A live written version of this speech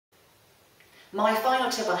My final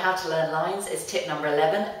tip on how to learn lines is tip number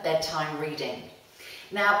 11, bedtime reading.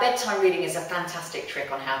 Now, bedtime reading is a fantastic trick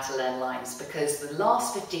on how to learn lines because the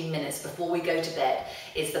last 15 minutes before we go to bed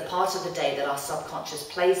is the part of the day that our subconscious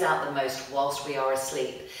plays out the most whilst we are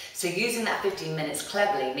asleep. So using that 15 minutes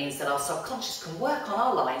cleverly means that our subconscious can work on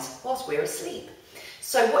our lines whilst we're asleep.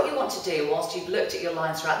 So what you want to do whilst you've looked at your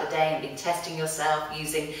lines throughout the day and been testing yourself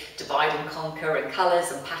using divide and conquer and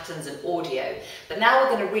colours and patterns and audio, but now we're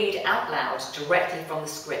going to read out loud directly from the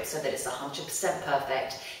script so that it's 100%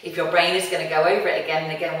 perfect. If your brain is going to go over it again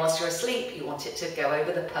and again whilst you're asleep, you want it to go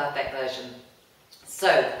over the perfect version.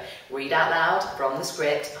 So read out loud from the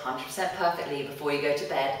script 100% perfectly before you go to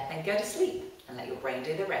bed and go to sleep and let your brain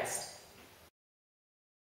do the rest.